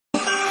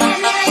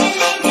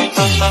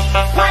1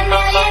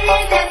 million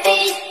is the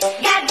fee.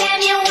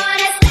 Goddamn, you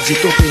wanna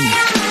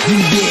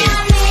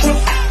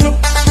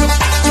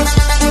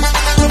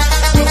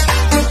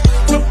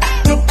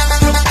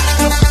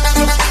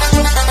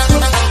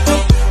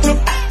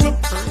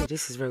Hi,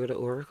 this is Virgo the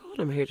Oracle,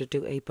 and I'm here to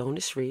do a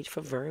bonus read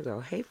for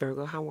Virgo. Hey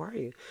Virgo, how are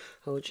you?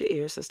 Hold your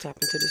ears, let's tap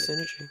into this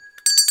energy.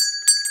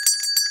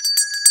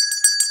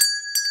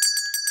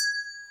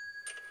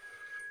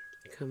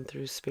 Come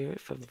through, Spirit,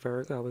 for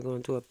Virgo. We're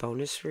going to do a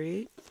bonus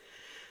read.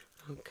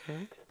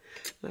 Okay.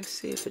 Let's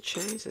see if it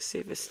changed. Let's see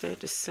if it stayed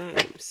the same.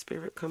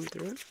 Spirit, come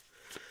through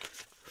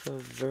for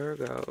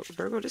Virgo.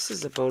 Virgo, this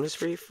is a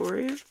bonus read for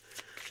you.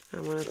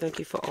 I want to thank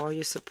you for all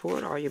your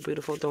support, all your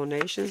beautiful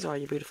donations, all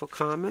your beautiful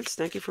comments.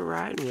 Thank you for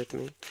riding with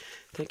me.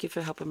 Thank you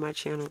for helping my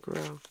channel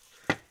grow.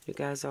 You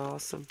guys are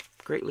awesome.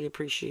 Greatly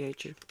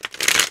appreciate you.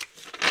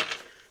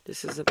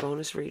 This is a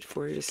bonus read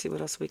for you to see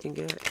what else we can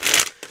get.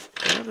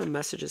 What other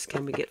messages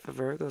can we get for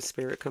Virgo?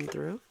 Spirit, come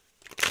through.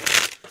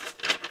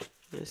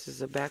 This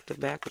is a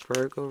back-to-back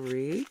Virgo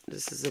read.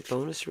 This is a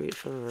bonus read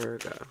for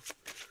Virgo.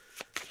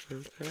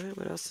 Okay,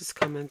 what else is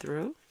coming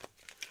through?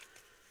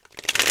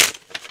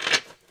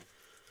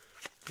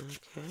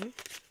 Okay.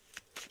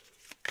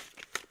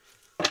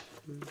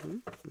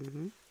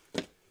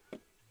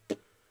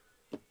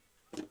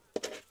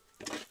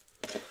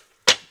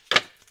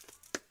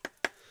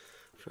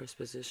 First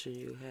position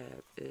you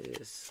have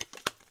is,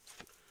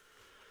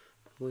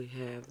 we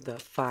have the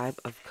 5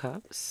 of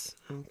Cups.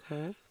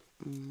 Okay.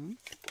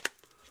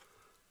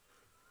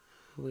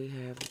 We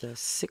have the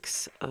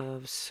 6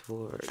 of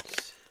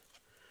Swords.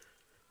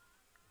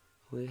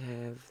 We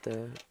have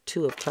the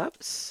 2 of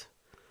Cups.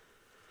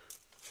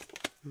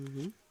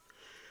 We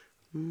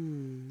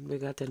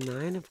got the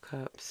 9 of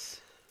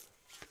Cups.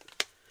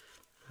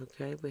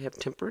 Okay, we have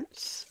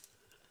Temperance.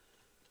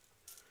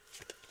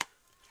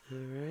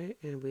 Alright,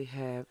 and we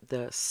have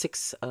the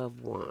 6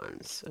 of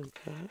Wands.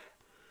 Okay.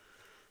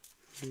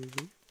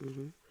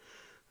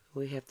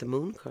 We have the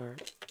Moon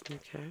card.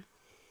 Okay.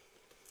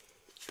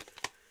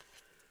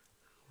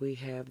 We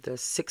have the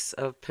 6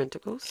 of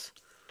Pentacles.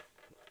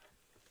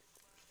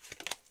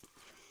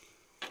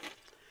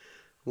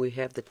 We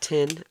have the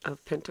 10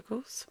 of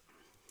Pentacles.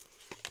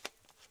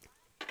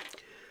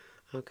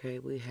 Okay,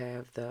 we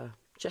have the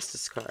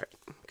Justice card.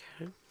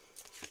 Okay.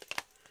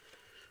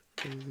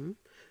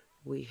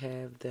 We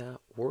have the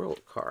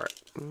World card.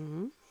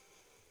 And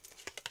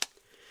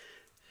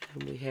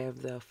we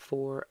have the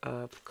 4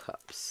 of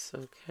Cups.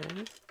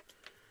 Okay.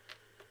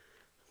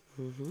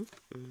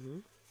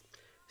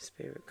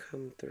 Spirit,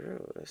 come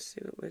through. Let's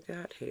see what we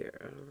got here.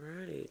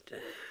 Alrighty.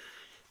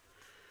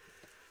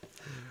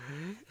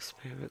 Alright,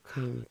 Spirit,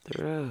 come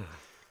through.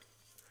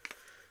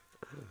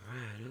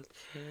 Alright,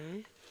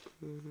 okay.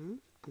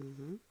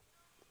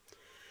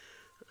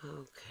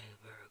 Okay,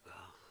 Virgo.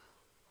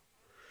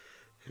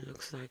 It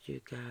looks like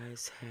you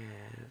guys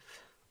have...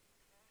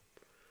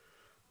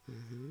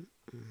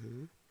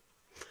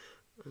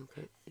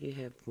 Okay, you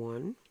have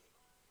 1,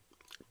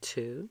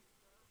 2,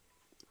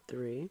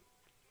 3,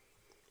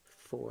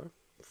 4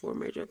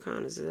 major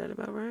arcanas. Is that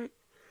about right?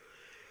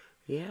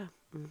 Yeah.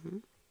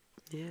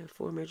 Yeah,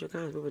 4 major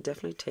arcanas. We would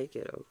definitely take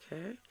it,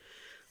 okay?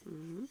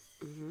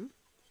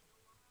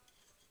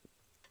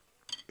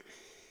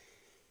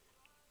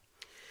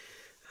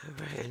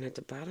 Alright, and at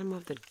the bottom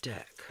of the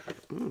deck,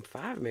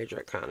 5 major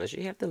arcanas.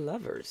 You have the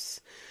Lovers.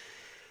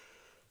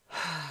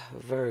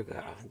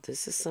 Virgo,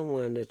 this is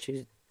someone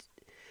that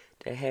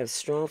have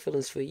strong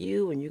feelings for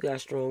you, and you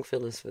got strong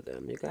feelings for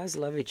them. You guys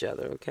love each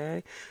other,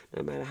 okay?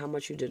 No matter how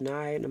much you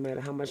deny it, no matter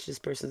how much this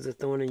person's a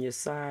thorn in your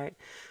side,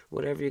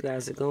 whatever you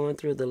guys are going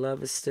through, the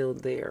love is still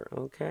there,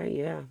 okay?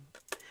 Yeah.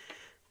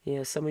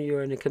 Yeah, some of you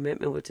are in a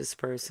commitment with this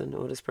person,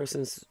 or this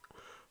person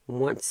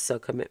wants a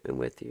commitment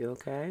with you,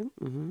 okay?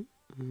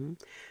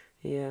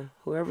 Yeah,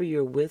 whoever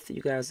you're with,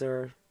 you guys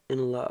are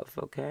in love,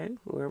 okay?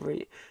 Whoever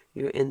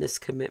you're in this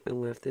commitment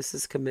with, this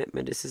is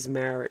commitment, this is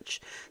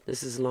marriage,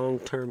 this is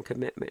long-term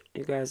commitment.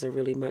 You guys are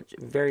really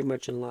very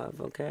much in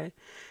love, okay?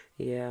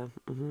 Yeah.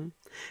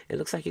 It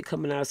looks like you're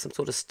coming out of some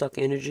sort of stuck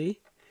energy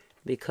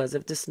because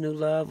of this new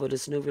love or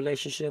this new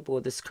relationship or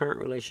this current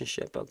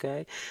relationship,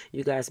 okay?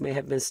 You guys may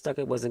have been stuck.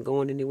 It wasn't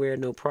going anywhere,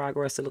 no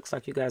progress. It looks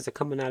like you guys are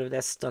coming out of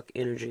that stuck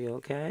energy,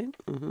 okay?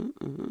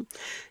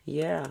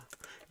 Yeah.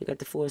 You got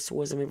the 4 of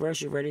Swords in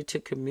reverse. You're ready to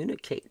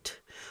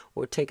communicate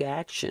or take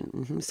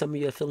action. Some of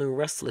you are feeling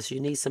restless. You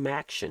need some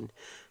action,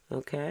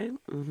 okay?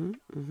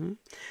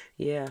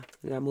 Yeah,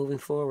 you got moving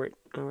forward,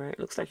 all right?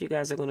 Looks like you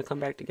guys are going to come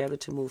back together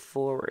to move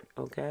forward,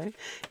 okay?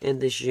 In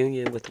this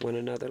union with one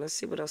another. Let's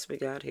see what else we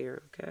got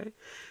here, okay?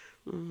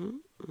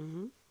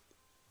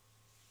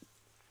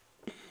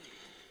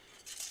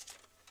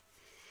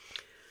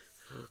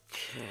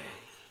 Okay.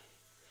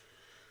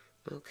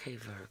 Okay,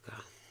 Virgo.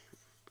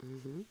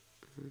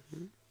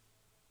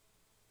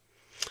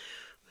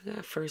 We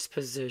got first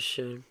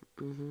position.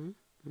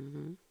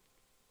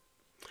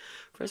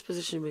 First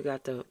position, we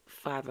got the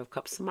Five of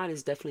Cups.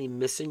 Somebody's definitely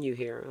missing you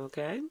here,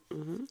 okay?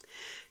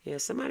 Yeah,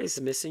 somebody's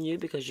missing you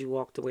because you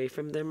walked away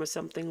from them or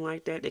something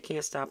like that. They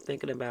can't stop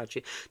thinking about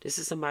you. This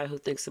is somebody who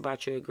thinks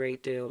about you a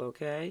great deal,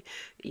 okay?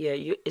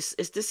 Yeah, this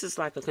is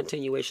like a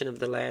continuation of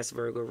the last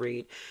Virgo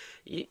read.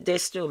 They're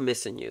still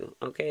missing you,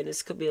 okay?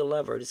 This could be a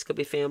lover. This could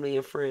be family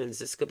and friends.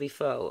 This could be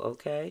foe,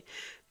 okay?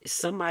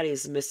 Somebody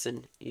is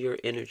missing your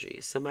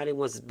energy. Somebody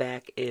wants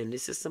back in.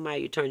 This is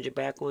somebody you turned your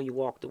back on. You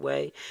walked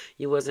away.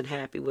 You wasn't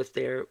happy with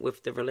the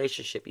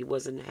relationship. You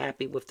wasn't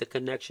happy with the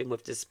connection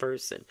with this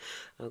person.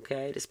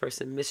 Okay, this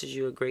person misses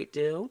you a great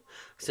deal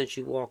since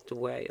you walked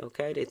away.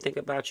 Okay, they think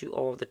about you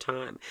all the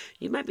time.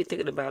 You might be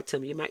thinking about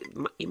them. You might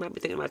be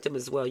thinking about them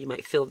as well. You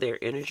might feel their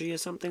energy or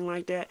something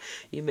like that.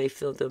 You may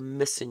feel them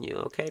missing you.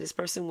 Okay, this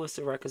person wants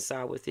to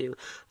reconcile with you.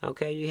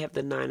 Okay, you have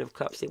the Nine of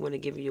Cups. They want to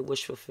give you your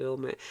wish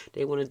fulfillment.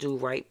 They want to do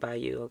right by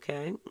you,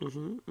 okay?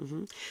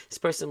 This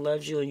person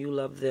loves you and you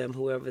love them,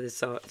 whoever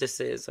this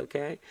is,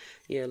 okay?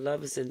 Yeah,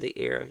 love is in the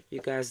air. You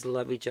guys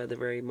love each other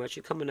very much.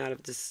 You're coming out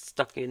of this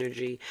stuck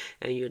energy,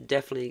 and you're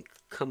definitely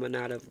coming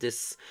out of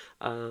this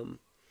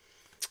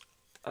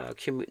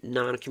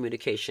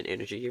non-communication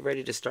energy. You're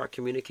ready to start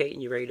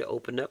communicating. You're ready to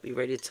open up. You're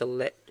ready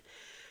to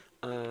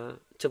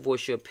to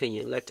voice your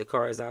opinion. Let the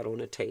cards out on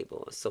the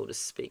table, so to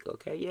speak.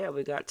 Okay, yeah,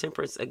 we got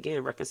Temperance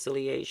again,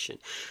 reconciliation.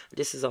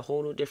 This is a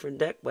whole new different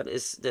deck, but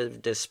it's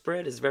the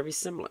spread is very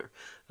similar.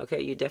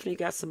 Okay, you definitely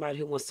got somebody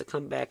who wants to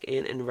come back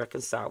in and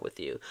reconcile with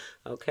you.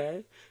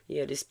 Okay,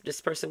 yeah, this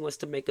person wants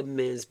to make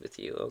amends with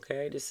you.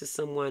 Okay, this is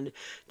someone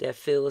that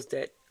feels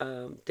that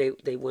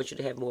they want you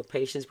to have more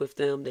patience with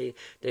them.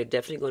 They're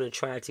definitely going to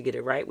try to get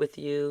it right with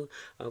you.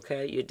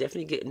 Okay, you're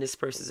definitely getting this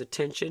person's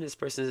attention. This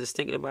person is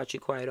thinking about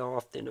you quite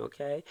often.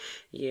 Okay,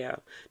 yeah,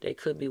 they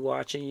could be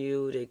watching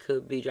you. They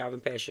could be driving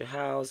past your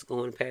house,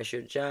 going past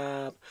your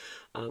job,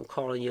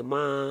 calling your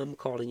mom,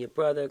 calling your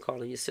brother,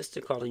 calling your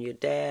sister, calling your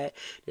dad.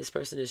 This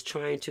person is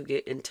trying to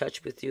get in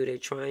touch with you. They're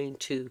trying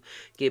to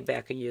get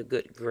back in your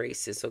good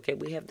graces. Okay,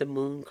 we have the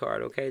Moon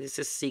card. Okay, this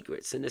is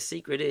secrets, and the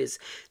secret is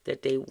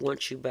that they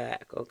want you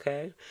back.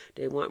 Okay,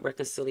 they want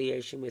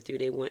reconciliation with you.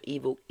 They want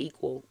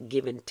equal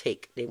give and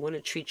take. They want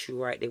to treat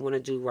you right. They want to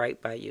do right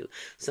by you.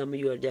 Some of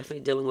you are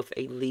definitely dealing with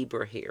a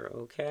Libra here.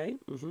 Okay,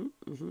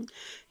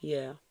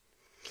 yeah.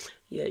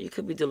 Yeah, you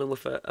could be dealing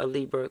with a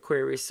Libra,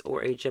 Aquarius,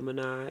 or a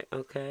Gemini,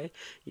 okay?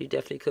 You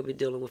definitely could be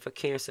dealing with a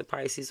Cancer,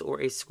 Pisces,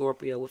 or a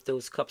Scorpio with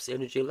those cups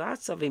energy.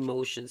 Lots of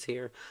emotions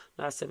here.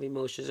 Lots of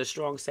emotions. A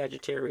strong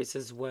Sagittarius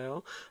as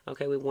well.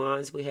 Okay, with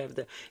Wands, we have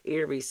the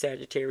Aries,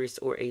 Sagittarius,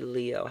 or a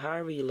Leo.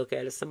 However you look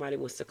at it, somebody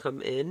wants to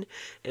come in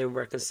and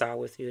reconcile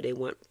with you. They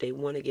want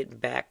to get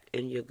back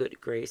in your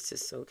good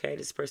graces, okay?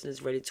 This person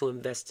is ready to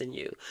invest in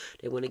you.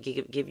 They want to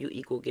give you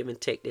equal give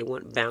and take. They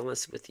want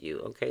balance with you,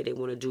 okay? They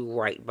want to do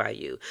right by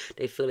you.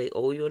 They feel they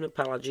owe you an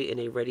apology, and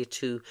they're ready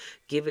to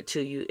give it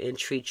to you and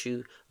treat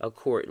you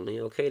accordingly.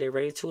 Okay, they're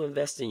ready to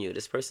invest in you.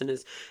 This person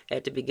is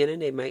at the beginning.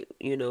 They may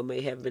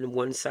have been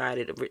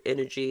one-sided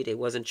energy. They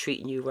wasn't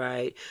treating you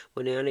right.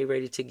 Well, now they're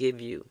ready to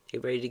give you.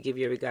 They're ready to give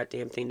you every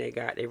goddamn thing they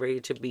got. They're ready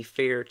to be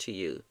fair to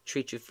you,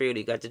 treat you fairly.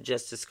 You got the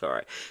Justice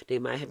card. They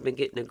might have been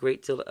getting a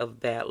great deal of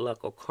bad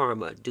luck or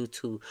karma due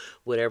to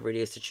whatever it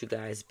is that you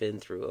guys been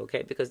through.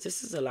 Okay, because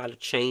this is a lot of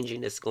changing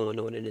that's going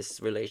on in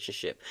this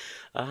relationship.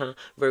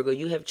 Virgo,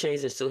 you have changed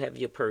and so have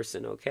your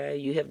person, okay?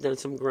 You have done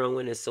some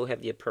growing and so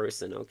have your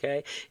person,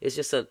 okay? It's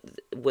just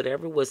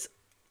whatever was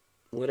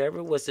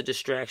the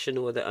distraction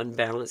or the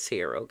unbalance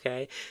here,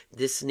 okay?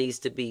 This needs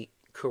to be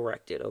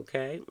corrected,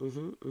 okay?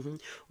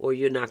 Or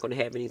you're not going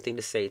to have anything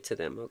to say to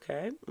them,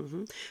 okay?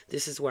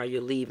 This is why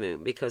you're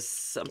leaving, because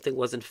something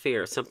wasn't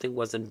fair, something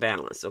wasn't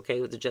balanced,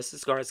 okay? The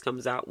Justice cards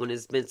comes out when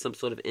there's been some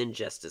sort of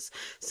injustice.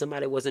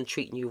 Somebody wasn't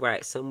treating you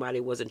right. Somebody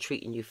wasn't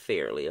treating you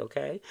fairly,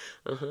 okay?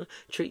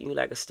 Treating you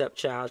like a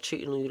stepchild,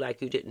 treating you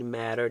like you didn't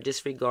matter,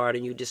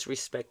 disregarding you,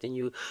 disrespecting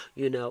you,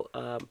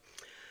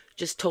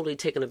 just totally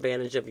taking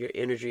advantage of your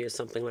energy or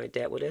something like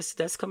that. Well,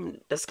 that's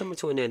coming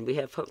to an end. We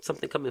have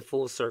something coming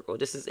full circle.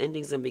 This is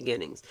endings and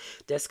beginnings.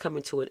 That's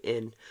coming to an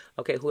end.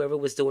 Okay, whoever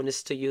was doing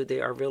this to you, they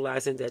are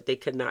realizing that they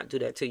cannot do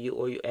that to you,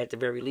 or at the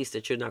very least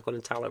that you're not going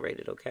to tolerate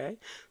it. Okay.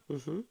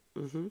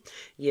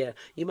 Yeah,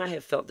 you might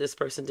have felt this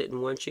person didn't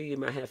want you. You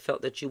might have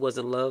felt that you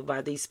wasn't loved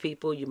by these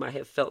people. You might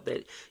have felt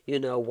that,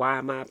 why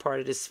am I a part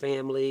of this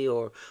family,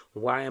 or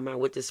why am I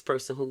with this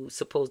person who's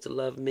supposed to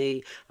love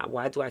me?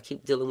 Why do I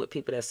keep dealing with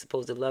people that's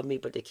supposed to love me,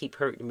 but they keep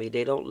hurting me?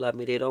 They don't love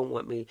me. They don't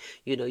want me.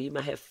 You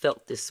might have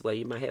felt this way.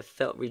 You might have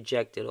felt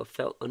rejected or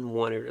felt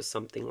unwanted or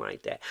something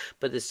like that.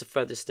 But it's the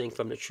furthest thing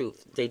from the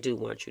truth. They do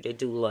want you. They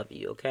do love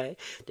you, okay?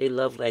 Their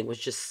love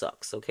language just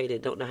sucks, okay? They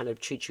don't know how to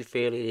treat you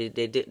fairly.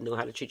 They didn't know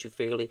how to treat you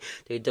fairly.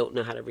 They don't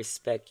know how to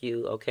respect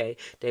you, okay?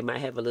 They might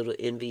have a little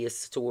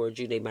envious towards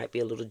you. They might be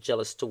a little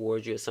jealous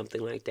towards you or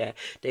something like that.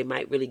 They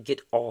might really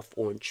get off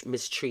on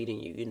mistreating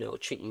you,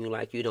 treating you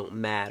like you don't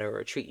matter,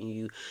 or treating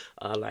you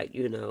like,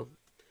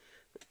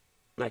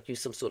 like you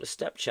some sort of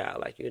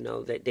stepchild, like, you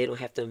know, that they don't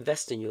have to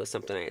invest in you or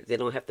something like that. They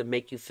don't have to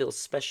make you feel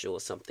special or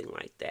something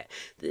like that.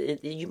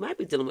 You might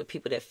be dealing with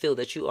people that feel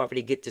that you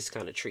already get this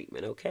kind of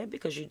treatment, okay?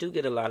 Because you do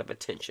get a lot of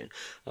attention,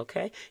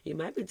 okay? You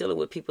might be dealing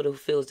with people who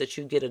feels that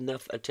you get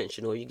enough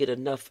attention, or you get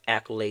enough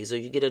accolades, or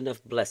you get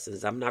enough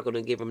blessings. I'm not going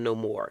to give them no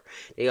more.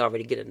 They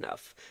already get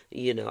enough.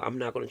 You know, I'm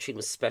not going to treat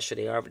them special.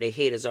 Their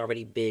head is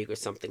already big or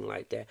something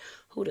like that.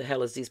 Who the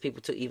hell is these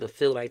people to even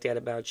feel like that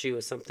about you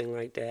or something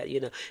like that?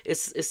 You know,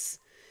 it's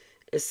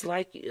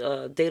like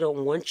they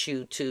don't want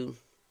you to.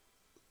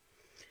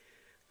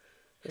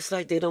 It's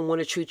like they don't want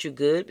to treat you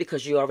good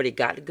because you already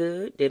got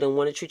good. They don't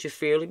want to treat you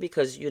fairly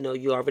because, you know,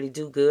 you already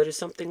do good or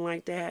something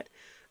like that.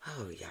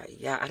 Oh, yeah,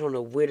 yeah. I don't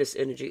know where this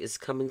energy is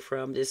coming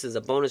from. This is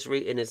a bonus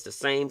read, and it's the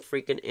same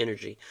freaking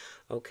energy,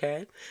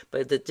 okay?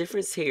 But the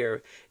difference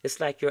here, it's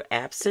like your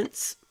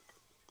absence,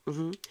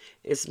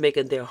 it's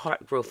making their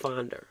heart grow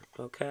fonder,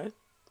 okay?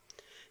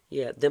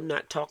 Yeah, them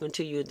not talking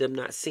to you, them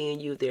not seeing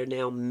you, they're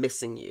now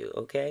missing you,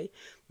 okay?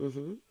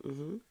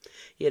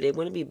 Yeah, they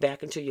want to be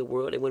back into your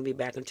world. They want to be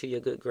back into your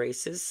good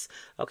graces.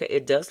 Okay,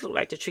 it does look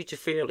like to treat you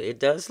fairly. It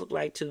does look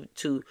like to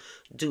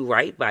do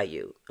right by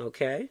you,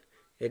 okay?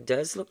 It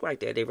does look like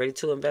that. They're ready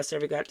to invest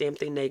every goddamn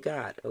thing they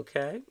got,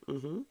 okay?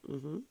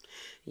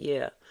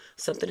 Yeah,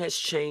 something has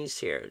changed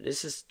here.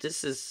 This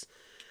is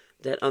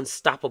that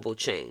unstoppable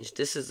change.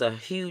 This is a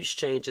huge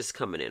change that's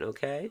coming in,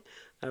 okay?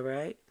 All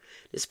right?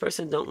 This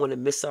person don't want to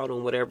miss out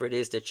on whatever it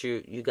is that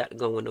you got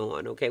going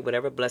on, okay?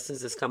 Whatever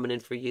blessings is coming in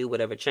for you,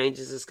 whatever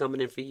changes is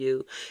coming in for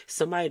you,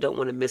 somebody don't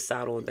want to miss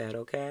out on that,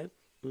 okay?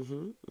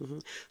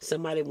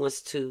 Somebody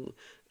wants to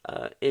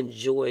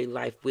enjoy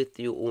life with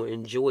you, or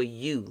enjoy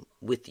you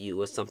with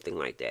you, or something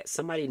like that.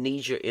 Somebody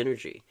needs your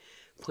energy,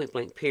 point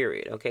blank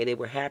period, okay? They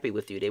were happy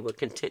with you. They were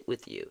content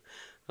with you,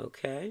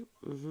 okay?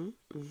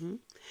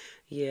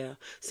 Yeah,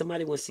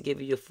 somebody wants to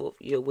give you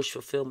your wish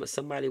fulfillment.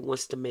 Somebody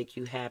wants to make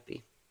you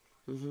happy.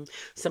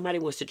 Somebody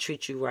wants to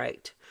treat you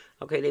right.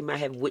 Okay, they might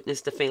have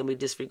witnessed the family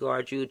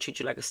disregard you, treat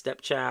you like a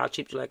stepchild,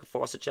 treat you like a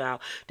foster child.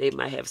 They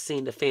might have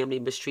seen the family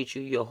mistreat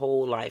you your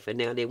whole life, and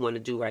now they want to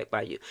do right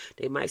by you.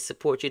 They might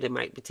support you. They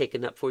might be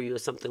taking up for you or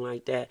something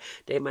like that.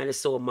 They might have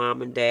saw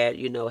mom and dad,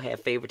 you know, have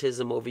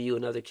favoritism over you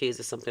and other kids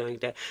or something like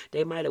that.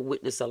 They might have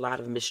witnessed a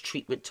lot of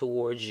mistreatment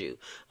towards you,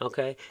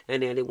 okay?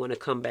 And then they want to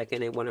come back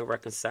and they want to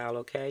reconcile,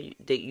 okay?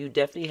 You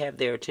definitely have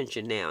their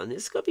attention now. And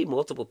this could be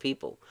multiple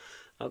people.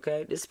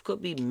 Okay, this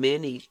could be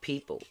many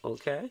people,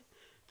 okay?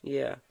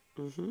 Yeah.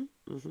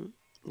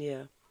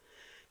 Yeah.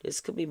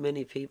 This could be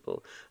many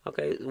people.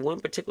 Okay,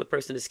 one particular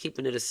person is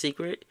keeping it a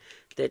secret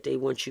that they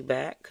want you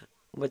back.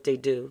 What they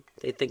do,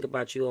 they think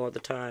about you all the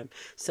time.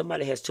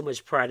 Somebody has too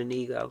much pride and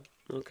ego,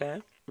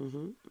 okay?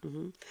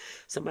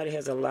 Somebody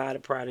has a lot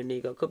of pride and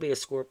ego. Could be a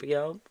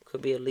Scorpio,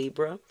 could be a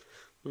Libra,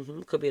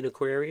 could be an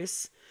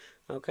Aquarius,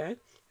 okay?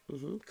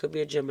 Could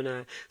be a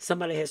Gemini.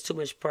 Somebody has too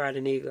much pride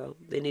and ego.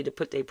 They need to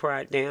put their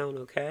pride down,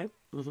 okay?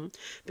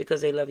 Because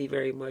they love you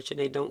very much, and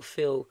they don't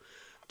feel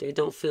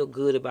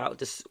good about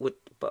this,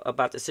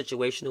 about the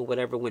situation or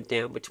whatever went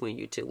down between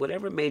you two.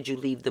 Whatever made you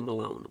leave them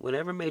alone,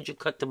 whatever made you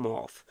cut them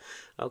off,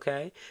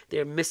 okay?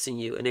 They're missing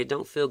you, and they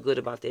don't feel good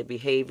about their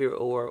behavior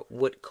or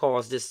what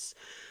caused this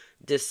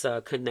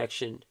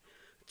connection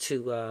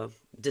to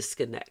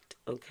disconnect,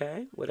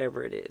 okay?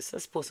 Whatever it is.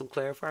 Let's pull some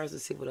clarifiers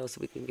and see what else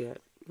we can get,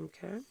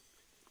 okay?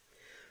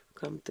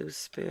 Come through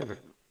spirit.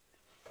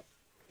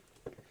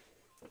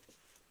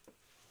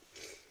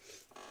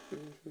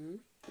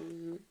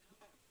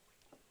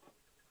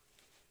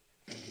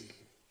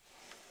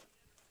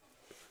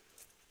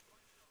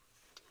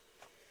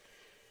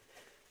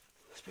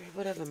 Spirit,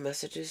 whatever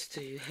messages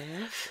do you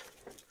have?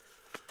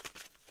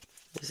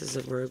 This is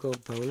a Virgo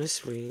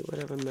bonus read.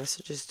 Whatever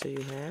messages do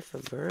you have for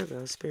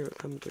Virgo? Spirit,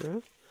 come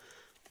through.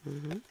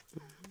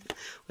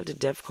 Well, the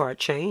Death card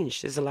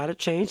changed. There's a lot of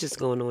changes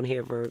going on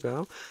here,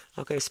 Virgo.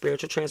 Okay,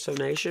 spiritual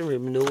transformation,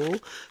 renewal,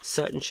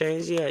 sudden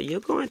change. Yeah,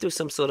 you're going through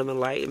some sort of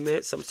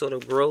enlightenment, some sort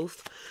of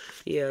growth.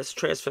 Yes,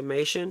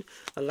 transformation.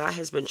 A lot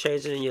has been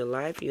changing in your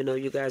life. You know,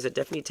 you guys are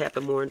definitely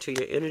tapping more into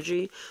your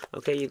energy.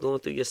 Okay, you're going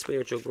through your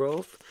spiritual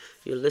growth.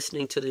 You're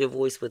listening to your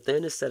voice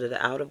within instead of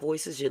the outer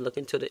voices. You're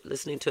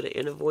listening to the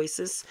inner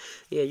voices.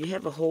 Yeah, you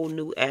have a whole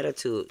new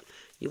attitude.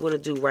 You want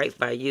to do right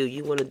by you.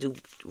 You want to do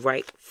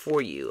right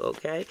for you,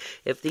 okay?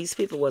 If these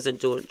people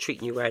wasn't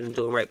treating you right and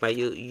doing right by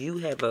you, you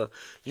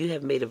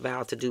have made a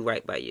vow to do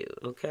right by you,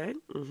 okay?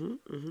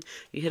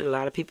 You hit a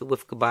lot of people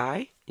with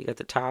goodbye. You got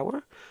the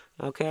Tower,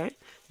 okay?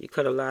 You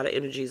cut a lot of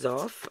energies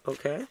off,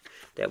 okay?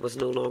 That was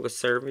no longer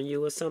serving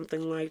you or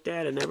something like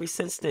that. And ever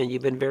since then,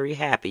 you've been very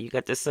happy. You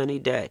got the sunny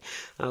day,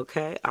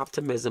 okay?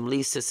 Optimism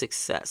leads to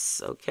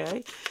success,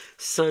 okay?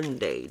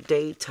 Sunday,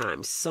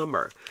 daytime,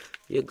 summer.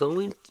 You're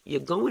going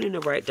in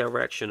the right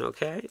direction,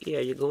 okay? Yeah,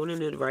 you're going in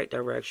the right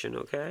direction,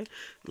 okay?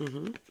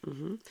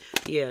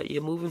 Yeah,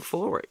 you're moving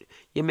forward.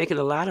 You're making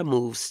a lot of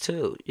moves,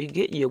 too. You're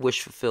getting your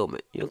wish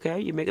fulfillment, okay?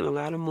 You're making a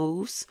lot of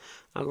moves,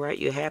 all right?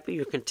 You're happy,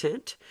 you're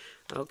content,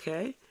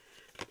 okay?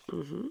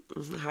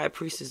 High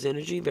Priestess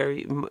energy.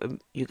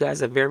 You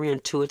guys are very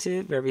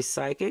intuitive, very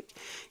psychic.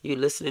 You're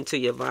listening to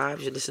your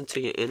vibes. You listen to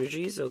your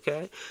energies.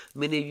 Okay.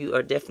 Many of you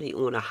are definitely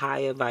on a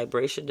higher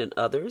vibration than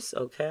others.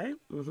 Okay.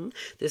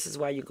 This is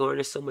why you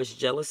garner so much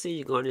jealousy.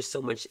 You garner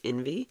so much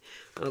envy.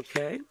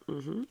 Okay.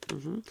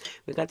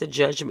 We got the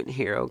Judgment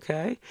here.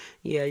 Okay.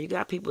 Yeah, you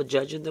got people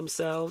judging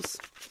themselves.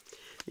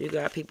 You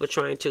got people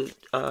trying to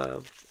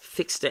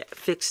fix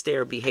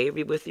their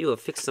behavior with you, or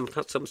fix some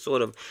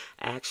sort of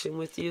action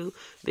with you,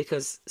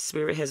 because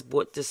Spirit has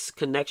brought this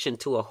connection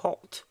to a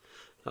halt.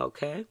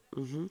 Okay.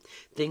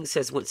 Things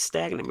has went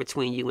stagnant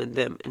between you and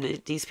them, and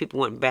these people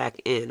went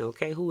back in.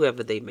 Okay,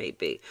 whoever they may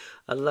be,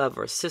 a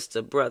lover,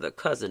 sister, brother,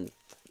 cousin,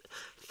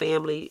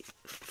 family,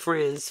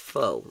 friends,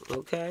 foe.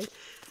 Okay.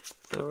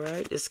 All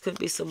right, this could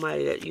be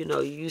somebody that, you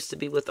used to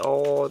be with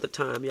all the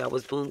time. Y'all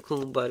was boom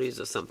coon buddies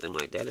or something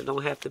like that. It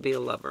don't have to be a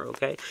lover,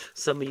 okay?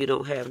 Some of you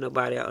don't have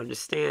nobody to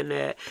understand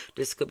that.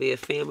 This could be a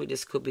family.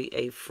 This could be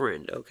a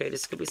friend, okay?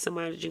 This could be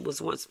somebody that you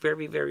was once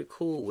very, very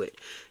cool with.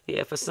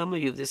 Yeah, for some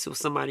of you, this was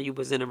somebody you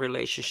was in a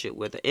relationship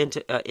with, an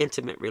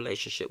intimate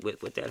relationship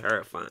with that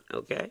Hierophant,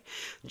 okay?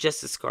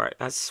 Justice card,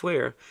 I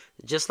swear,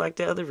 just like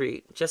the other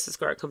read, Justice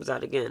card comes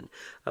out again,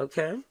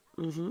 okay?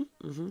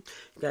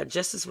 Got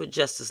justice with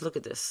justice. Look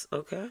at this.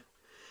 Okay.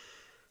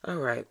 All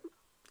right.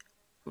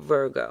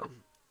 Virgo.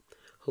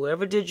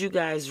 Whoever did you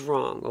guys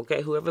wrong,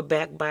 okay? Whoever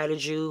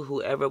backbited you,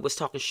 whoever was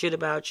talking shit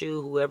about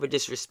you, whoever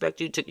disrespected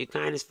you, took your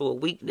kindness for a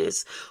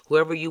weakness,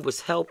 whoever you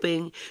was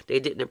helping, they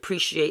didn't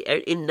appreciate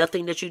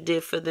nothing that you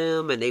did for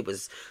them, and they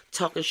was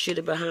talking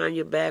shit behind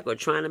your back or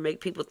trying to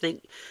make people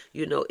think,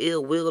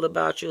 ill-willed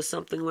about you or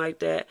something like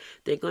that,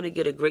 they're going to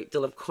get a great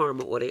deal of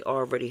karma, or they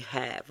already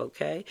have,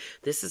 okay?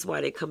 This is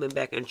why they're coming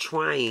back and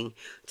trying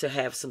to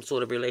have some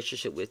sort of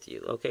relationship with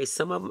you, okay?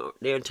 Some of them,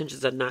 their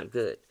intentions are not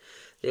good.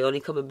 They're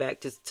only coming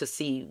back to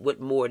see what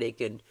more they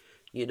can,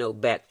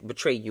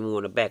 betray you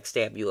on or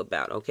backstab you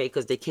about, okay?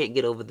 Because they can't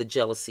get over the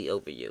jealousy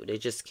over you. They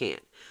just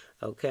can't,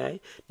 okay?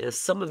 Now,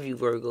 some of you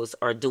Virgos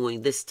are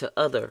doing this to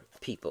other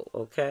people,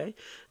 okay?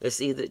 It's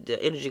either,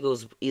 the energy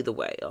goes either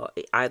way.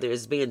 Either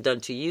it's being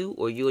done to you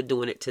or you're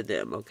doing it to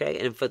them, okay?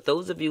 And for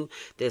those of you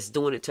that's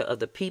doing it to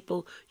other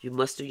people, you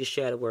must do your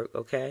shadow work,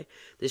 okay?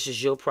 This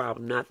is your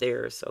problem, not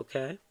theirs,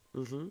 okay?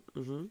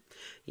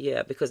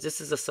 Yeah, because this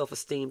is a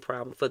self-esteem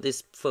problem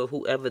for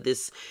whoever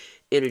this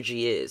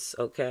energy is,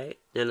 okay?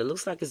 And it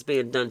looks like it's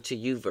being done to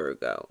you,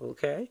 Virgo,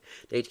 okay?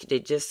 They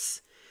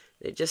just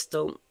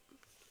don't,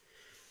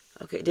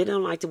 okay, they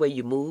don't like the way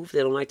you move.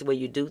 They don't like the way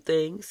you do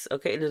things,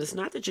 okay? And it's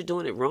not that you're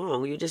doing it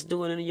wrong. You're just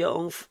doing it in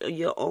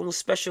your own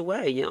special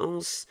way, your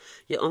own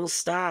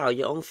style,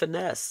 your own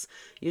finesse.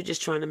 You're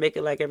just trying to make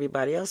it like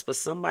everybody else, but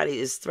somebody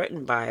is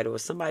threatened by it or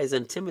somebody's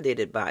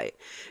intimidated by it.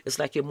 It's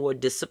like you're more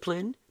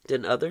disciplined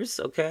than others,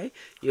 okay?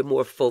 You're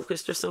more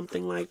focused or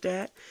something like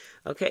that,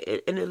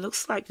 okay? And it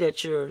looks like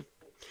that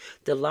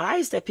the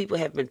lies that people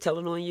have been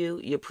telling on you,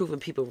 you're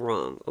proving people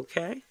wrong,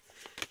 okay?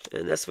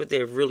 And that's what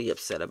they're really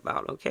upset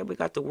about, okay? We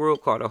got the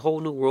World card. A whole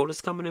new world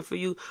is coming in for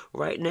you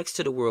right next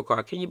to the World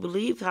card. Can you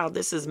believe how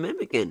this is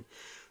mimicking?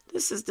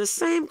 This is the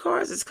same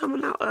cards that's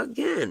coming out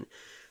again.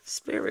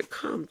 Spirit,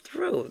 come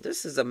through.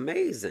 This is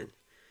amazing.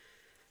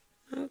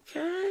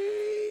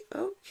 Okay.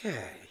 All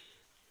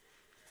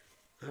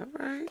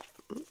right.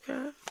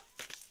 Okay.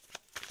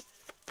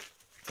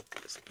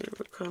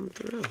 Spirit, come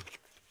through.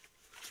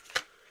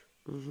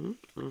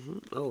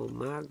 Oh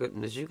my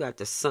goodness, you got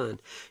the Sun.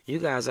 You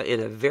guys are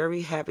in a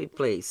very happy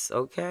place,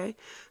 okay?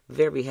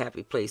 Very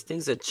happy place.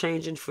 Things are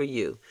changing for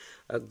you.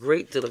 A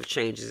great deal of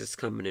changes is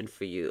coming in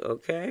for you,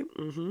 okay?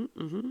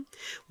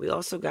 We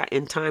also got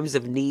in times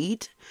of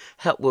need,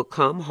 help will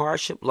come,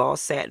 hardship, loss,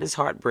 sadness,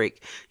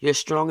 heartbreak. You're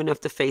strong enough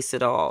to face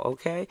it all,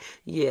 okay?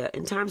 Yeah,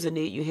 in times of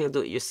need, you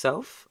handle it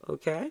yourself,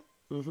 okay?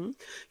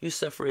 You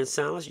suffer in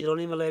silence. You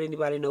don't even let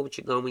anybody know what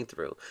you're going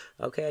through.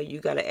 Okay? You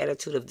got an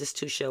attitude of this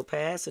too shall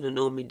pass, and it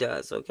normally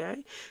does.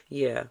 Okay?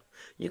 Yeah.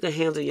 You can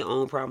handle your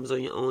own problems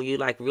on your own. You're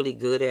like really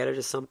good at it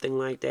or something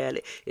like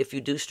that. If you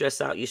do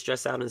stress out, you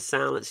stress out in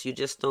silence. You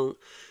just don't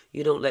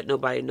let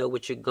nobody know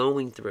what you're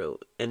going through.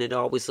 And it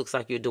always looks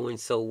like you're doing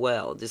so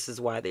well. This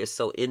is why they're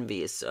so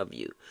envious of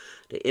you.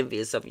 They're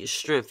envious of your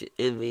strength,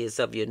 envious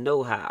of your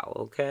know-how.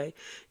 Okay?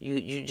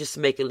 You just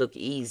make it look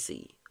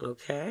easy.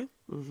 Okay?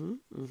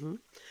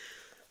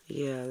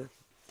 Yeah.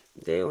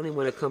 They only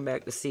want to come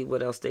back to see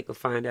what else they can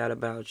find out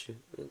about you.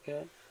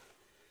 Okay?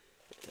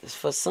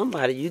 For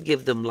somebody, you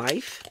give them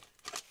life.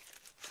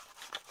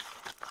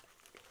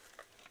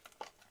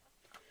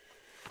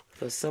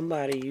 For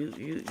somebody,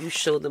 you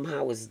show them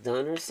how it's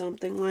done or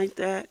something like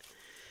that.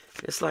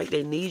 It's like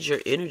they need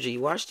your energy.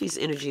 Watch these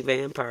energy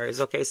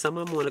vampires, okay? Some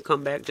of them want to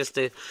come back just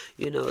to,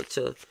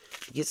 to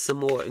get some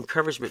more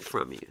encouragement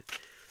from you.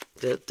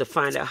 To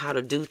find out how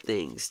to do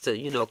things,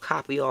 to,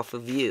 copy off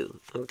of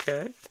you,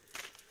 okay?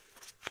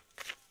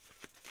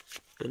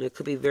 And it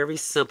could be very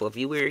simple. If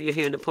you wear your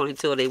hair in a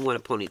ponytail, they want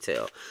a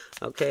ponytail,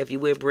 okay? If you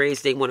wear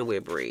braids, they want to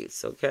wear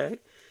braids, okay?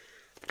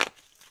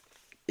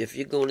 If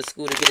you're going to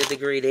school to get a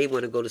degree, they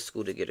want to go to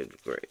school to get a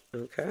degree,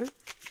 okay?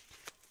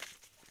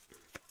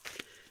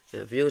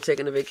 If you're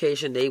taking a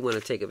vacation, they want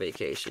to take a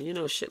vacation. You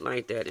know, shit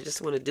like that. They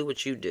just want to do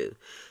what you do.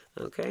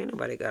 Okay,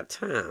 nobody got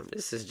time.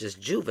 This is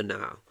just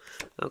juvenile.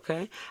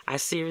 Okay, I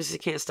seriously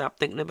can't stop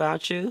thinking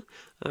about you.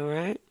 All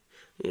right.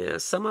 Yeah,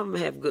 some of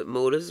them have good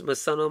motives, but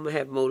some of them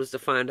have motives to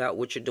find out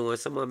what you're doing.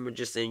 Some of them are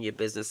just in your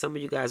business. Some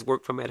of you guys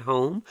work from at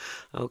home.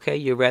 Okay,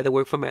 you rather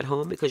work from at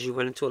home because you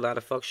run into a lot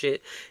of fuck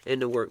shit in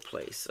the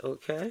workplace.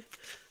 Okay.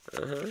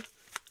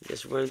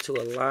 Just run into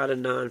a lot of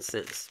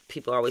nonsense.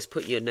 People always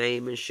put your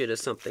name and shit or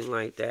something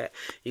like that.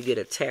 You get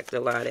attacked a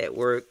lot at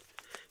work.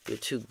 You're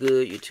too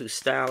good. You're too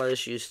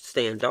stylish. You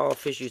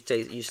standoffish.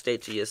 You stay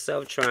to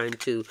yourself, trying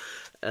to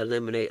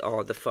eliminate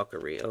all the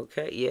fuckery.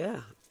 Okay,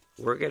 yeah.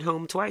 Work at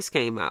home twice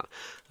came out.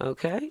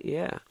 Okay,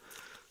 yeah.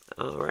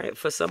 All right.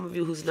 For some of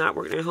you who's not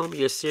working at home,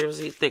 you're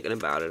seriously thinking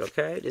about it,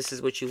 okay? This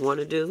is what you want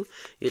to do.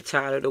 You're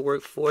tired of the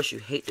workforce. You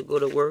hate to go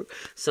to work.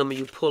 Some of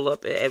you pull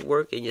up at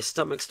work and your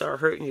stomach start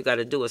hurting. You got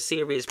to do a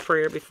serious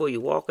prayer before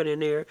you walking in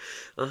there.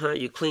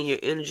 You clean your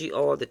energy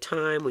all the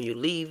time when you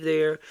leave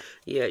there.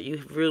 Yeah,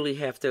 you really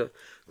have to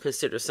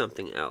consider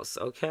something else,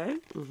 okay?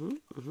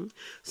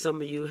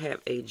 Some of you have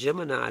a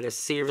Gemini that's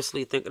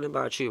seriously thinking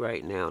about you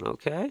right now,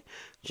 okay?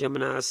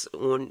 Gemini's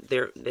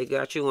they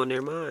got you on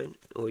their mind,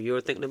 or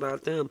you're thinking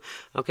about them.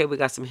 Okay, we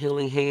got some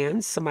healing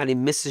hands. Somebody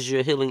misses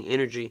your healing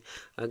energy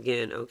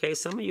again, okay?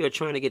 Some of you are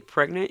trying to get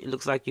pregnant. It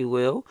looks like you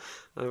will,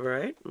 all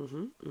right?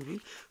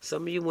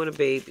 Some of you want a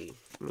baby,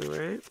 all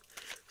right?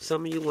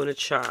 Some of you want a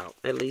child,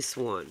 at least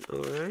one,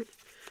 all right?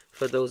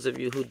 For those of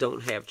you who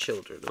don't have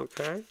children,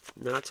 okay?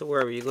 Not to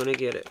worry, you're going to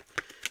get it,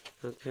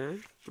 okay?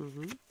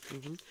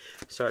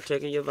 Start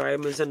taking your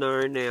vitamins and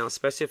iron now,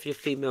 especially if you're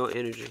female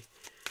energy.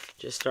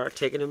 Just start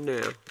taking them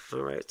now, all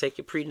right? Take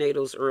your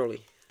prenatals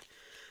early,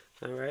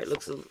 all right?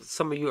 Looks like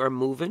some of you are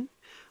moving.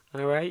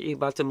 All right, you're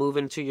about to move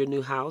into your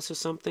new house or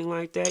something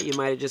like that. You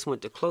might have just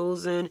went to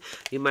closing.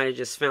 You might have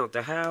just found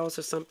the house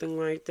or something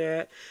like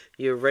that.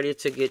 You're ready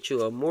to get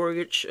you a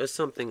mortgage or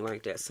something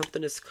like that.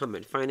 Something is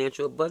coming.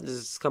 Financial abundance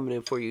is coming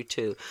in for you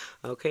too.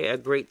 Okay, a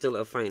great deal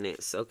of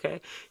finance.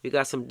 Okay, you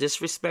got some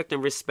disrespect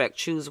and respect.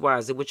 Choose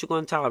wisely. What you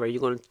going to tolerate?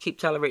 You're going to keep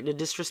tolerating the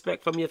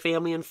disrespect from your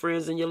family and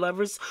friends and your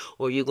lovers,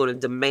 or you're going to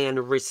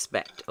demand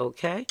respect.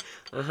 Okay,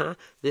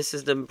 this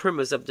is the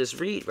premise of this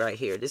read right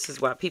here. This is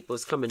why people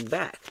is coming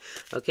back.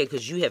 Okay,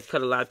 because you have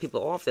cut a lot of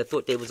people off that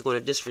thought they was going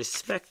to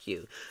disrespect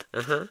you.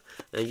 And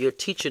you're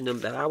teaching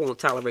them that I won't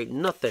tolerate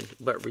nothing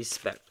but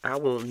respect. I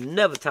won't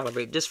never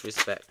tolerate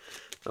disrespect.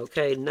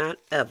 Okay, not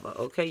ever.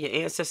 Okay, your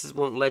ancestors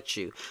won't let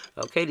you.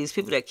 Okay, these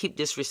people that keep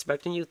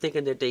disrespecting you,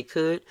 thinking that they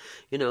could,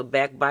 you know,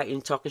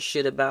 backbiting, talking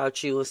shit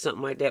about you or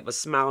something like that, but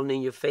smiling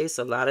in your face,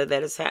 a lot of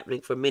that is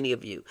happening for many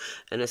of you.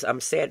 And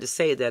I'm sad to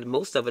say that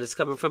most of it is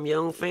coming from your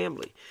own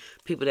family.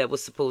 People that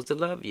was supposed to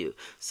love you.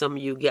 Some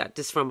of you got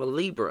this from a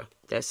Libra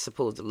that's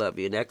supposed to love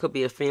you. And that could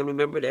be a family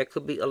member. That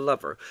could be a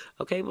lover.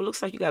 Okay, well,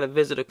 looks like you got a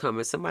visitor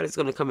coming. Somebody's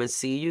going to come and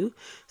see you.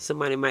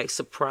 Somebody might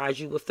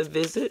surprise you with the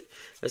visit.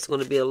 It's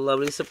going to be a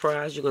lovely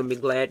surprise. You're going to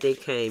be glad they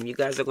came. You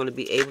guys are going to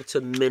be able to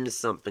mend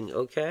something,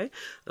 okay?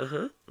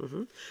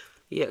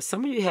 Yeah,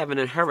 some of you have an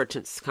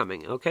inheritance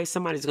coming, okay?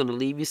 Somebody's going to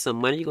leave you some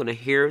money. You're going to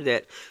hear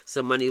that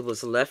some money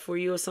was left for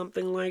you or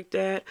something like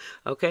that,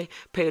 okay?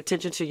 Pay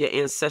attention to your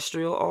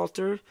ancestral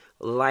altar.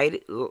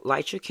 Light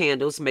your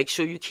candles. Make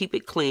sure you keep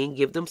it clean.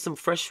 Give them some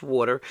fresh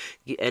water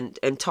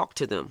and talk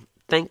to them.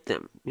 Thank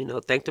them. You know,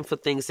 thank them for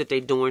things that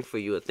they're doing for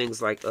you or things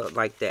like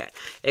that.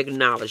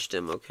 Acknowledge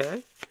them,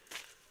 okay?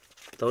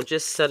 Don't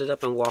just set it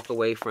up and walk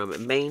away from it.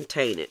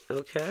 Maintain it,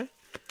 okay?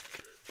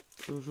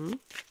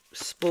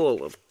 Spoil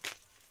them.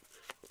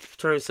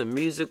 Turn some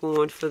music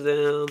on for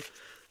them.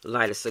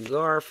 Light a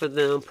cigar for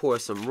them. Pour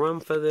some rum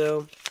for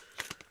them.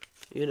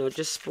 You know,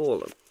 just spoil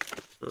them.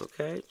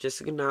 Okay? Just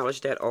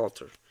acknowledge that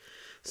altar.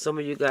 Some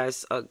of you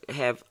guys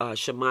have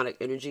shamanic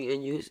energy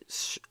in you.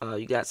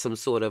 You got some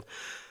sort of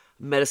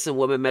medicine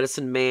woman,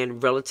 medicine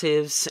man,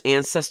 relatives,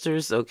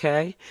 ancestors,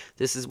 okay?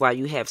 This is why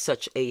you have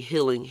such a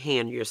healing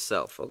hand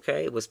yourself,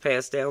 okay? It was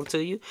passed down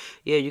to you.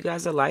 Yeah, you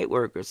guys are light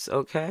workers,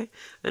 okay?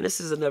 And this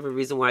is another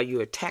reason why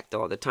you're attacked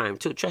all the time,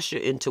 too. Trust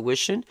your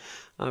intuition,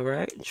 all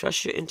right?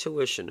 Trust your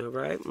intuition, all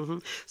right?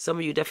 Some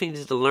of you definitely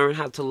need to learn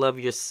how to love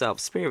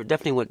yourself. Spirit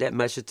definitely want that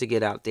message to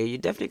get out there. You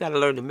definitely got to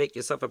learn to make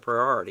yourself a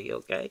priority,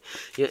 okay?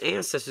 Your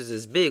ancestors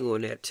is big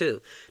on that,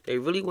 too. They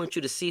really want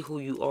you to see who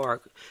you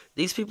are.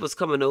 These people's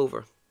coming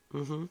over.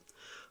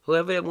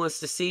 Whoever that wants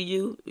to see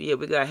you, yeah,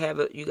 we gotta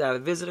have it. You got a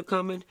visitor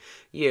coming,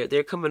 yeah,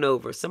 they're coming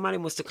over. Somebody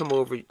wants to come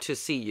over to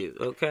see you,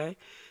 okay?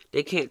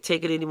 They can't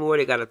take it anymore.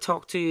 They gotta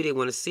talk to you. They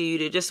want to see you.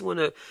 They just want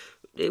to,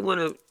 they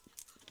want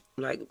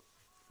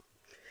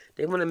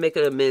to make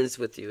an amends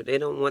with you. They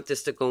don't want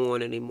this to go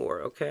on anymore,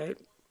 okay?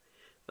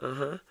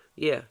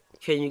 Yeah.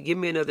 Can you give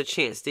me another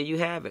chance? There you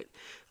have it.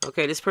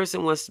 Okay, this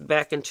person wants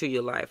back into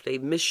your life. They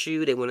miss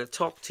you. They want to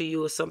talk to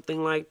you or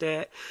something like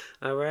that.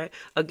 All right.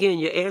 Again,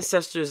 your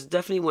ancestors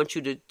definitely want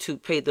you to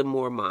pay them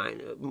more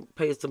mind.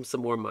 Pay them some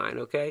more mind,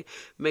 okay?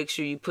 Make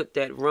sure you put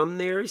that rum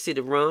there. You see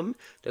the rum,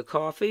 the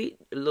coffee,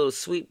 a little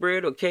sweet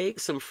bread or cake,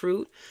 some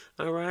fruit.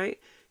 All right.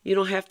 You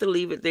don't have to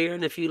leave it there.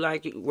 And if you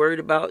like worried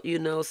about,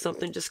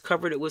 something, just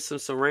cover it with some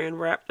saran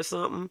wrap or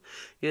something.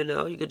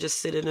 You could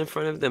just sit it in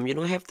front of them. You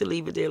don't have to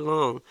leave it there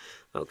long.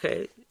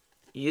 Okay.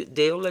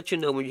 They'll let you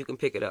know when you can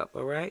pick it up.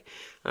 All right.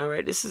 All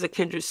right. This is a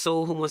kindred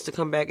soul who wants to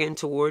come back in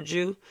towards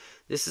you.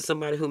 This is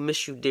somebody who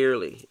miss you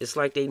dearly. It's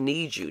like they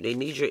need you. They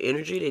need your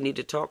energy. They need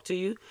to talk to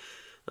you.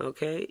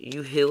 Okay.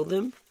 You heal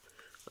them.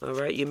 All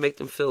right. You make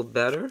them feel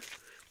better.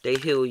 They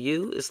heal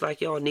you. It's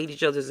like y'all need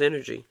each other's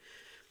energy.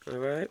 All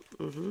right.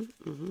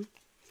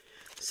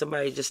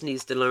 Somebody just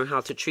needs to learn how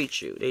to treat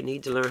you. They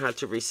need to learn how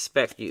to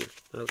respect you.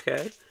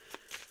 Okay.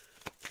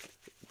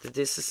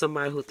 This is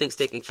somebody who thinks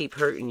they can keep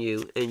hurting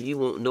you and you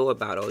won't know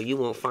about it, or you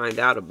won't find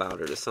out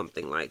about it, or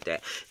something like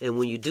that. And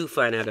when you do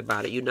find out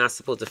about it, you're not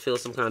supposed to feel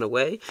some kind of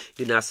way.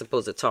 You're not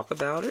supposed to talk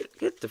about it.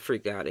 Get the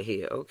freak out of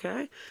here.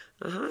 Okay.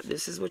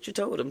 This is what you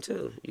told them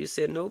too. You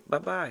said nope,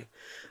 bye-bye.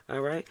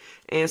 All right.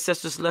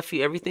 Ancestors left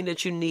you everything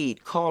that you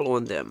need. Call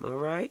on them. All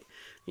right.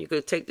 You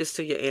could take this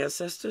to your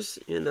ancestors,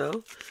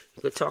 You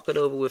could talk it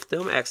over with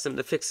them, ask them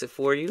to fix it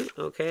for you,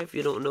 okay? If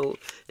you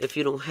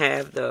don't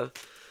have the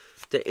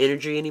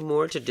energy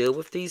anymore to deal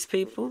with these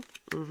people,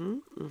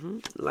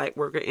 light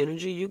worker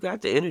energy, you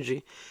got the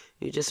energy.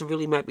 You just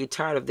really might be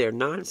tired of their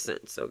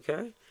nonsense,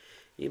 okay?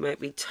 You might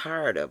be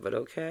tired of it,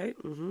 okay?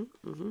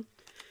 You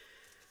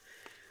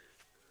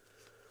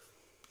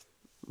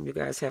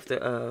guys have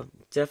to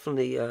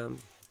definitely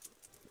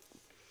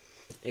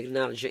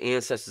acknowledge your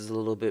ancestors a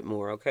little bit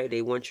more, okay?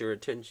 They want your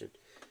attention.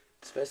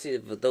 Especially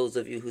for those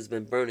of you who's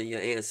been burning your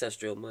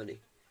ancestral money.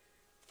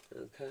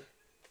 Okay?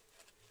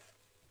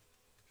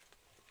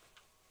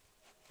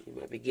 You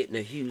might be getting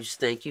a huge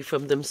thank you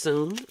from them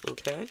soon,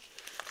 okay?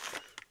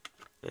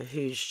 A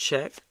huge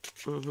check.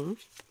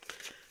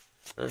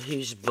 A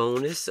huge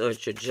bonus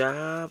at your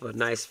job, a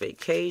nice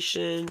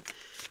vacation.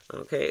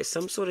 Okay?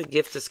 Some sort of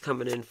gift is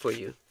coming in for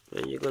you.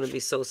 And you're going to be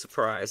so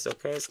surprised,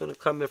 okay? It's going to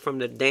come in from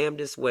the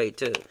damnedest way,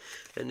 too.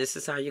 And this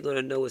is how you're going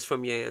to know it's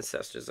from your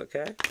ancestors,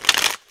 okay?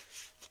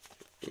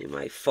 You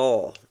might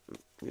fall.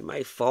 You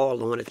might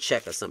fall on a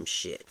check or some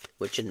shit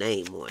with your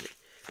name on it.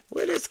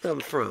 Where this come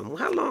from?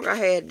 How long I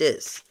had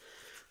this?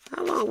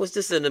 How long was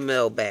this in the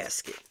mail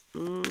basket?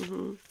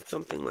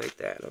 Something like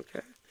that,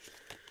 okay?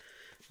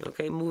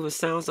 Okay, moving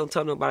sounds, don't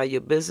tell nobody your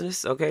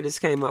business. Okay, this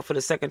came out for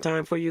the second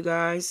time for you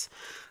guys.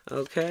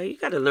 Okay, you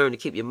got to learn to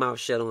keep your mouth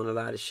shut on a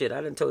lot of shit.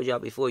 I done told y'all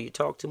before, you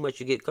talk too much,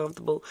 you get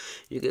comfortable.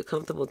 You get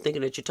comfortable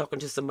thinking that you're talking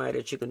to somebody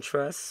that you can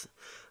trust.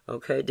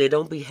 Okay, they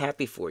don't be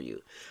happy for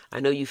you.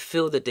 I know you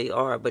feel that they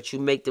are, but you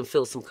make them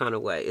feel some kind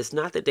of way. It's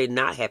not that they're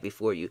not happy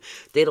for you.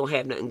 They don't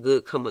have nothing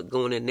good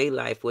going in their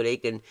life where they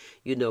can,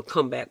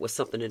 come back with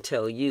something and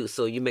tell you.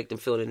 So you make them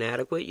feel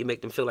inadequate. You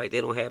make them feel like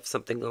they don't have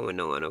something going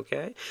on.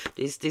 Okay,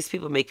 these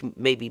people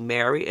may be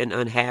married and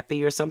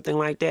unhappy or something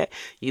like that.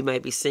 You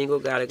might be single,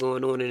 got it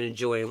going on, and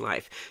enjoying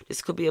life.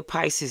 This could be a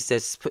Pisces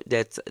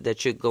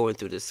that you're going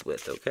through this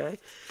with. Okay.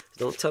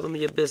 Don't tell them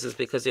your business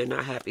because they're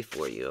not happy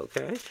for you,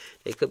 okay?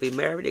 They could be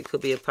married. They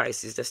could be a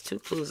Pisces. That's 2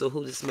 clues of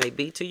who this may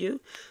be to you,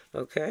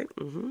 okay?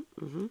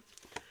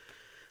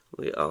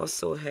 We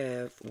also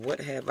have,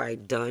 what have I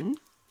done,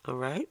 all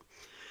right?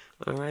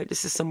 All right,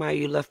 this is somebody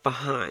you left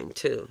behind,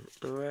 too,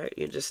 all right?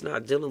 You're just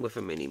not dealing with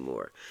them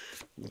anymore.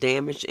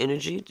 Damaged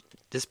energy.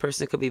 This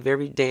person could be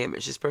very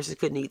damaged. This person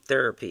could need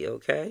therapy,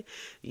 okay?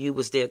 You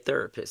was their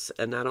therapist,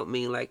 and I don't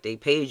mean like they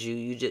paid you.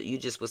 You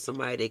just was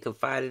somebody they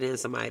confided in,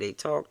 somebody they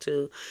talked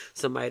to,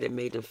 somebody that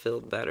made them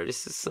feel better.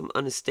 This is some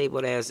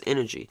unstable-ass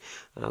energy,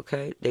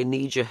 okay? They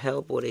need your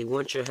help, or they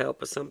want your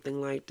help, or something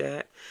like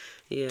that.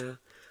 Yeah.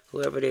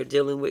 Whoever they're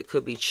dealing with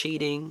could be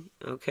cheating,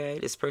 okay?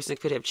 This person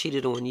could have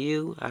cheated on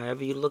you.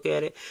 However you look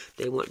at it,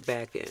 they went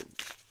back and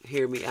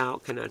hear me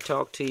out. Can I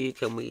talk to you?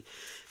 Can we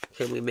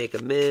make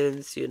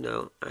amends? I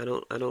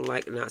don't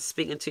like not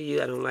speaking to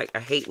you. I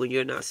hate when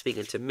you're not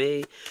speaking to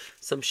me.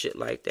 Some shit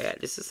like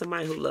that. This is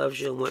somebody who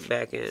loves you and went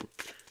back in.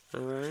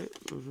 All right?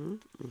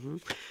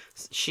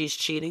 She's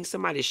cheating.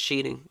 Somebody's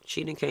cheating.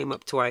 Cheating came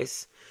up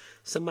twice.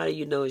 Somebody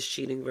you know is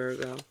cheating,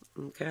 Virgo.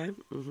 Okay?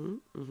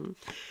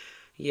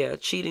 Yeah,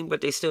 cheating,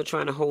 but they still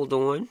trying to hold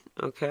on,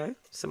 okay?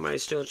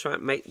 Somebody's still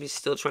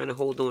trying to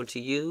hold on to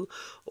you,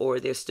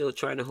 or they're still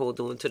trying to hold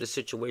on to the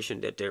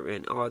situation that they're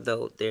in,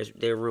 although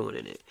they're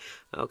ruining it.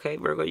 Okay,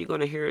 Virgo, you're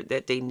going to hear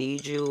that they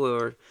need you,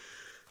 or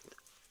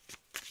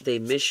they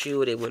miss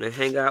you, or they want to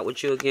hang out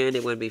with you again, they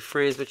want to be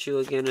friends with you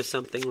again, or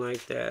something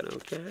like that,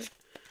 okay?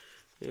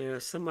 Yeah,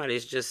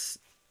 somebody's just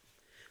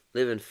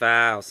living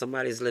foul.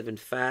 Somebody's living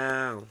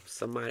foul.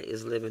 Somebody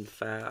is living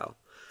foul.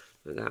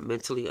 We got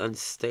mentally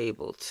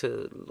unstable,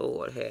 too.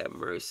 Lord have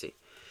mercy.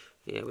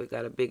 Yeah, we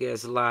got a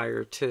big-ass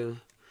liar, too.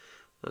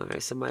 All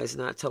right, somebody's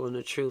not telling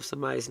the truth.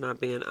 Somebody's not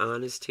being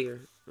honest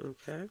here.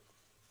 Okay?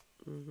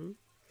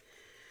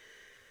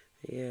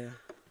 Yeah.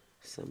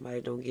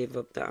 Somebody don't give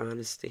up the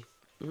honesty.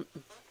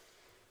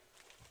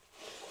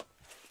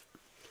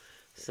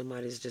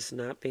 Somebody's just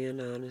not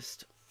being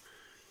honest.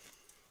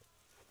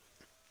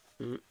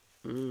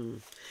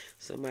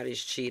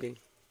 Somebody's cheating.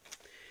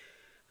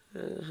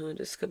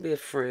 This could be a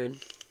friend.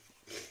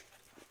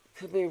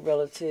 Could be a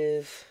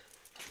relative.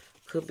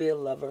 Could be a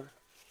lover.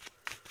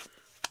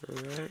 All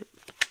right.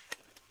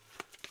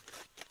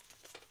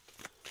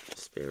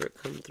 Spirit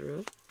come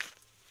through.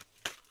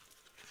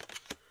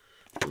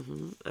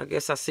 I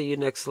guess I'll see you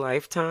next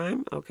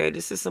lifetime. Okay,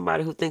 this is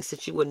somebody who thinks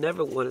that you would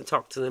never want to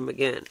talk to them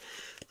again.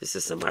 This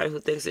is somebody who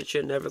thinks that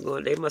you're never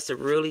going. They must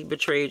have really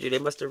betrayed you. They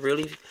must have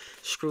really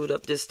screwed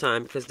up this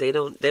time, because they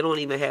don't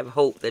even have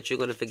hope that you're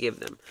going to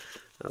forgive them.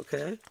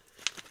 Okay?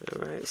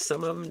 All right.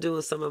 Some of them do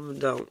and some of them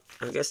don't.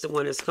 I guess the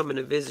one that's coming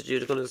to visit you,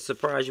 they're going to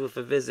surprise you with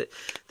a visit.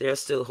 They're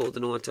still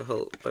holding on to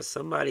hope. But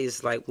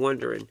somebody's like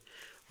wondering,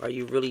 are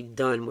you really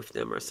done with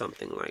them or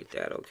something like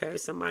that, okay?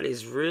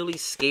 Somebody's really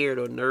scared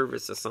or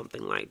nervous or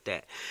something like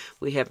that.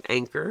 We have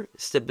anchor,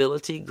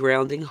 stability,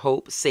 grounding,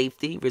 hope,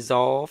 safety,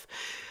 resolve,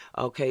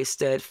 okay,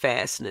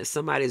 steadfastness.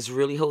 Somebody's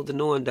really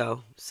holding on,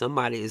 though.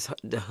 Somebody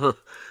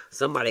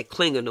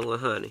clinging on,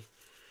 honey.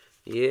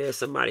 Yeah,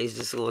 somebody's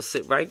just going to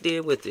sit right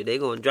there with you. They're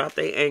going to drop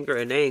their anchor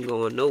and they ain't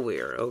going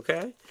nowhere,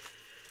 okay?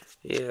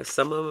 Yeah,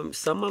 some of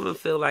them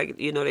feel like,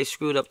 you know, they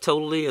screwed up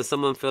totally, and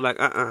some of them feel like,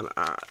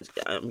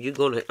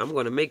 I'm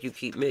gonna make you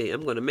keep me.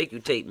 I'm gonna make you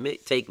take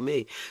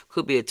me.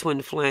 Could be a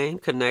twin flame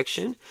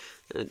connection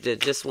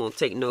that just won't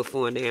take no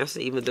for an answer,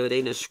 even though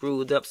they done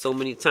screwed up so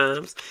many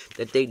times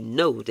that they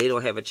know they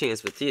don't have a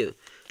chance with you.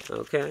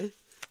 Okay,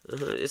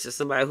 this is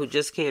somebody who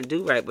just can't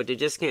do right, but they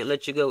just can't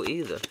let you go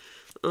either.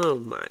 Oh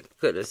my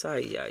goodness,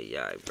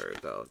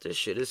 Virgo. This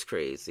shit is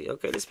crazy.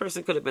 Okay, this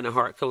person could have been a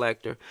heart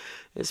collector.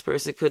 This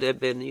person could have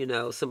been, you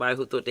know, somebody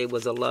who thought they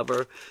was a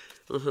lover,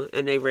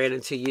 and they ran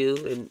into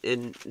you,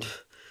 and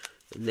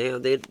now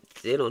they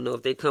don't know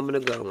if they coming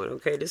or going.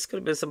 Okay, this could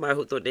have been somebody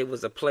who thought they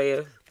was a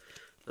player,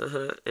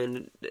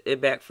 and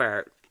it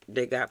backfired.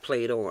 They got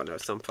played on or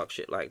some fuck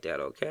shit like that.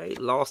 Okay,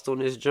 lost on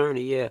this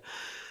journey.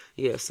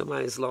 Yeah,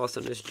 somebody's lost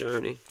on this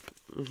journey.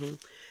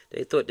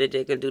 They thought that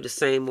they can do the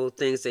same old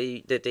things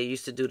that they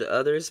used to do to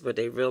others, but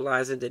they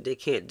realizing that they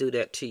can't do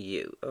that to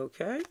you.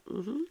 Okay?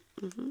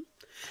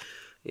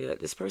 Yeah,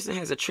 this person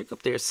has a trick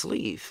up their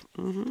sleeve.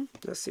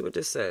 Let's see what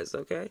this says,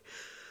 okay?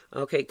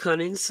 Okay,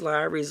 cunning,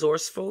 sly,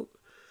 resourceful,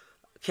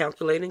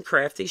 calculating,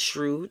 crafty,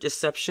 shrewd,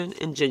 deception,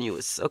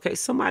 ingenuous. Okay,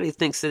 somebody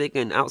thinks that they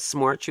can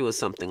outsmart you or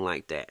something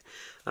like that.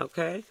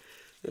 Okay?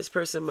 This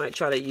person might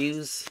try to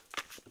use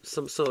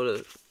some sort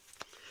of...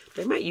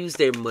 They might use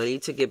their money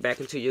to get back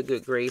into your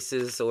good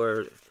graces,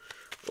 or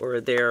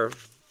their,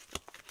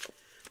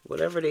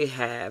 whatever they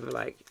have,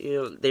 like, you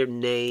know, their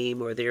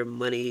name or their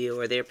money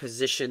or their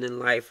position in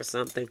life or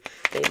something.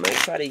 They might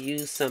try to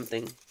use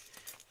something,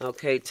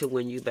 okay, to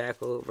win you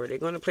back over. They're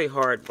going to play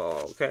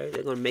hardball, okay?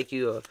 They're going to make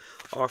you an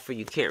offer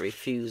you can't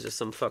refuse or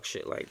some fuck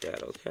shit like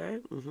that, okay?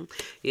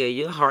 Yeah,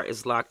 your heart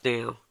is locked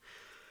down.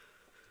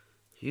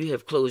 You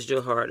have closed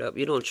your heart up.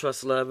 You don't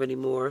trust love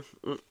anymore.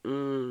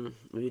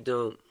 You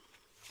don't.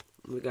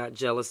 We got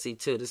jealousy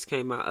too. This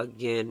came out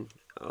again.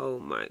 Oh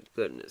my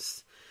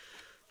goodness.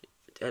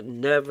 That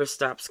never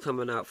stops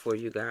coming out for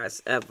you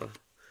guys, ever.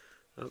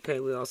 Okay,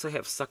 we also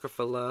have sucker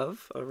for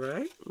love. All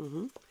right.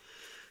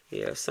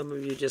 Yeah, some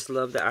of you just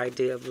love the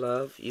idea of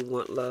love. You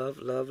want love.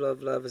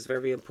 Love is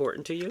very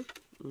important to you.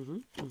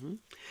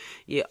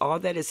 Yeah, all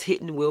that is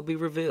hidden will be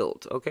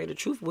revealed. Okay, the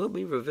truth will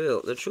be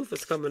revealed. The truth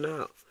is coming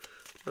out.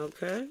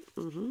 Okay.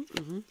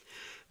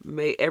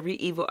 May every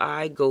evil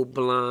eye go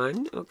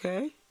blind.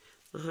 Okay.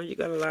 You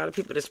got a lot of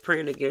people that's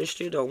praying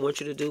against you, don't want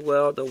you to do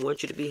well, don't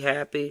want you to be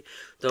happy,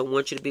 don't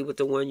want you to be with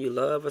the one you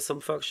love or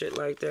some fuck shit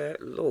like that.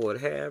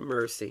 Lord, have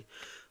mercy.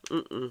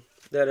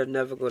 That'll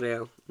never go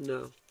down.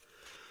 No.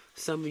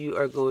 Some of you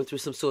are going through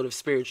some sort of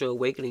spiritual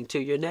awakening too.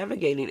 You're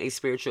navigating a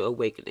spiritual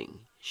awakening,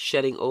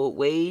 shedding old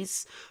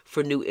ways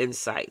for new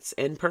insights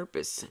and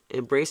purpose.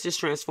 Embrace this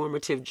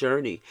transformative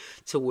journey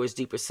towards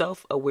deeper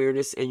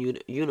self-awareness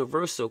and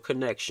universal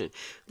connection.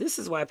 This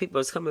is why people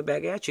are coming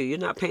back at you. You're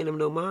not paying them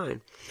no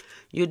mind.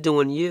 You're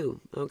doing you,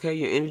 okay?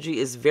 Your energy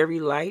is very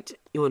light.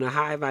 You're in a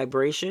high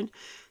vibration.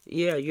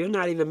 Yeah, you're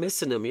not even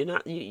missing them. You're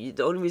not.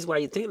 The only reason why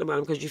you're thinking about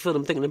them because you feel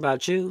them thinking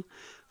about you,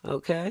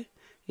 okay?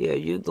 Yeah,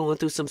 you're going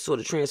through some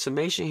sort of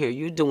transformation here.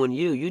 You're doing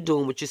you. You're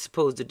doing what you're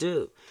supposed to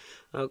do,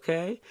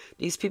 okay?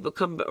 These people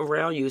come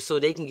around you so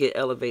they can get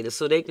elevated,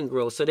 so they can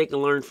grow, so they can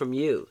learn from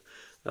you,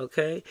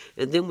 okay?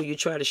 And then when you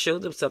try to show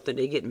them something,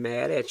 they get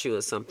mad at you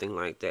or something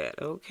like that,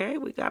 okay?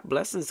 We got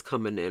blessings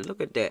coming in. Look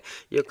at that.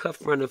 Your cup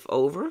runneth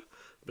over.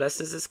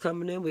 Blessings is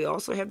coming in. We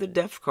also have the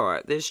death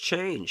card. There's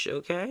change,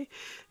 okay?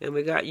 And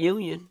we got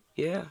union.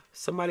 Yeah.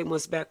 Somebody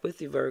wants back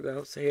with you,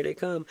 Virgo. So here they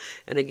come.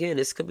 And again,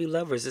 this could be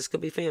lovers. This could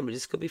be family.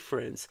 This could be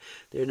friends.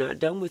 They're not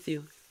done with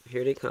you.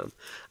 Here they come.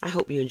 I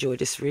hope you enjoyed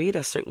this read.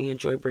 I certainly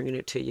enjoy bringing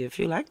it to you. If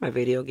you like my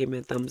video, give me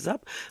a thumbs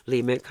up.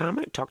 Leave me a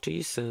comment. Talk to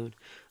you soon.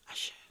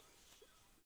 Ashe.